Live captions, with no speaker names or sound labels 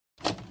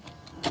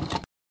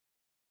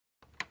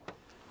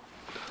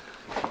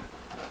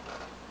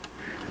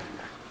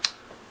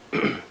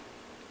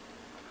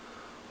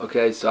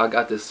Okay, so I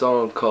got this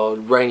song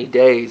called Rainy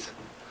Days,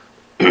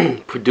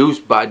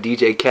 produced by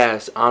DJ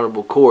Cass,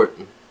 Honorable Court,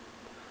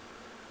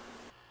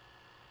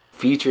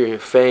 featuring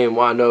Fame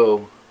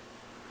Wano.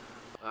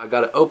 I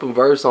got an open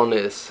verse on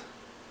this.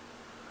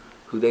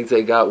 Who thinks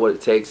they got what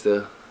it takes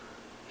to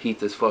heat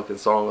this fucking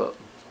song up?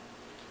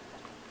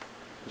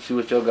 Let's see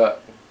what y'all got.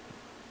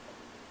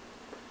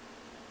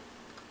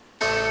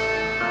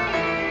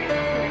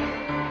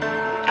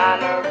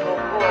 Honorable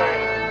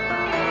Court.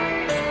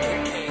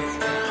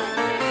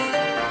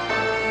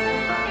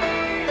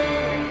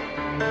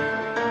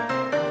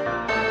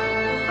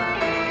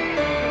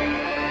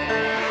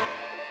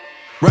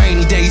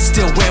 Rainy days,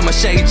 still wear my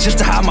shades just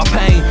to hide my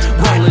pain.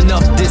 Rolling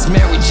up this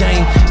Mary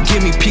Jane.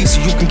 Give me peace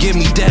so you can give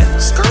me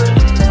death.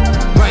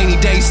 Rainy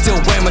days, still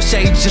wear my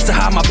shades just to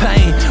hide my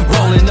pain.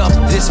 Rolling up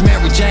this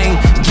Mary Jane.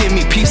 Give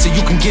me peace so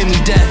you can give me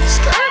death.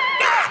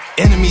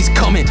 Enemies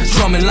coming,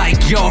 drumming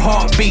like your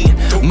heartbeat.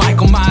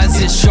 Michael Myers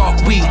is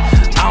shark weed.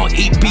 I don't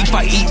eat beef,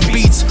 I eat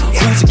beats.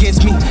 Who's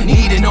against me?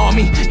 Need an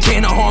army,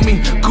 cannot harm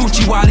me.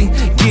 Gucci Waddy,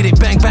 get it,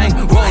 bang bang,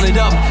 roll it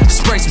up.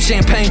 Spray some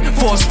champagne,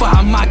 force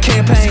fire my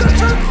campaign.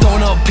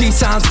 Throwing up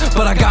peace signs,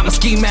 but I got my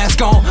ski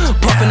mask on.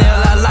 Puffing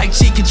L like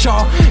Cheek and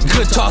Chaw.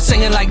 Good talk,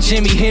 singing like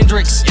Jimi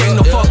Hendrix. Ain't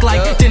no fuck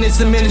like Dennis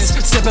the Menace.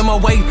 Stepping my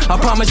way, I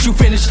promise you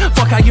finish.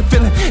 Fuck how you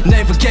feeling?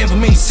 Never gave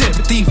me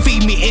sympathy,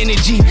 feed me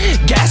energy.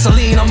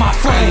 Gasoline on my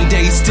frame.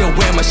 Days still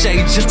wear my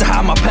shades just to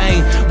hide my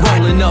pain.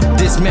 Rolling up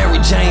this Mary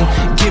Jane.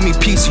 Give me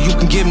peace so you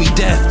can give me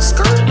death.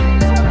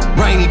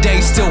 Rainy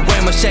days still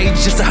wear my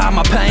shades just to hide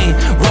my pain.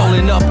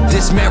 Rolling up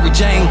this Mary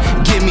Jane.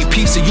 Give me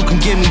peace so you can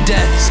give me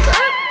death.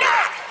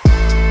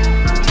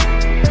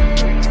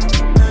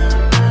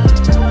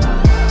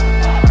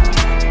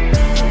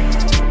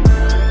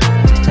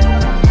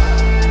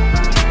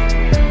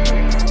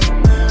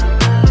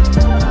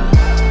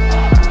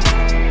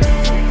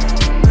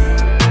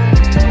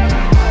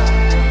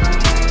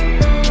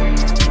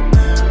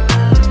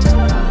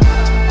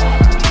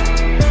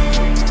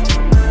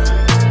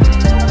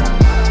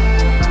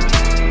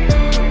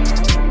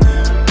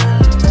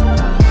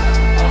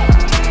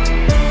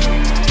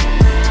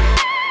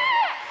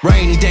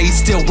 Rainy days,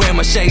 still wear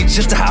my shades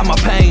just to hide my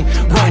pain.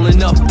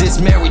 Rolling up this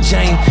Mary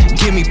Jane.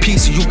 Give me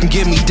peace so you can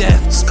give me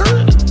death.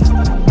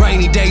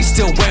 Rainy days,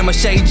 still wear my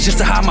shades just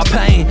to hide my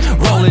pain.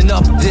 Rolling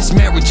up this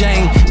Mary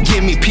Jane.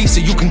 Give me peace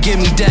so you can give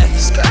me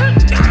death.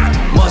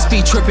 Must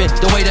be tripping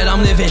the way that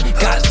I'm living.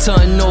 Got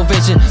tunnel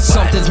vision,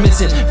 something's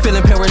missing.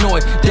 Feeling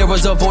paranoid, there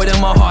was a void in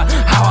my heart.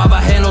 How have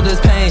I handled this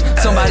pain?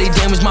 Somebody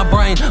damaged my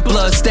brain.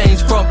 Blood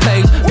stains, front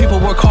page. People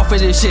work hard for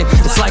this shit.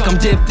 It's like I'm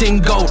dipped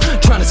in gold,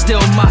 trying to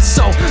steal my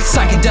soul.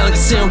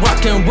 Psychedelics and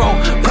rock and roll.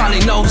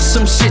 Probably know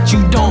some shit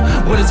you don't.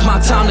 When it's my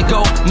time to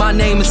go, my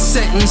name is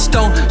set in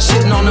stone.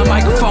 Shitting on the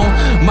microphone.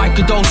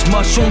 Microdose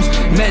mushrooms,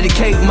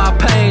 medicate my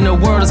pain. The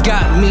world has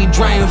got me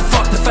drained.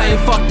 Fuck the fame,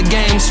 fuck the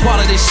game,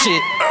 swallow this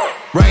shit.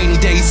 Rainy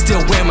days, still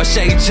wear my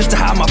shades just to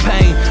hide my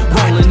pain.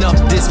 Rolling up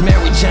this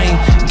Mary Jane.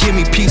 Give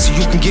me peace so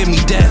you can give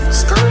me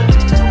death.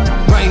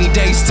 Rainy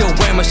days, still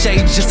wear my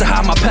shades just to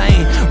hide my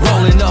pain.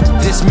 Rolling up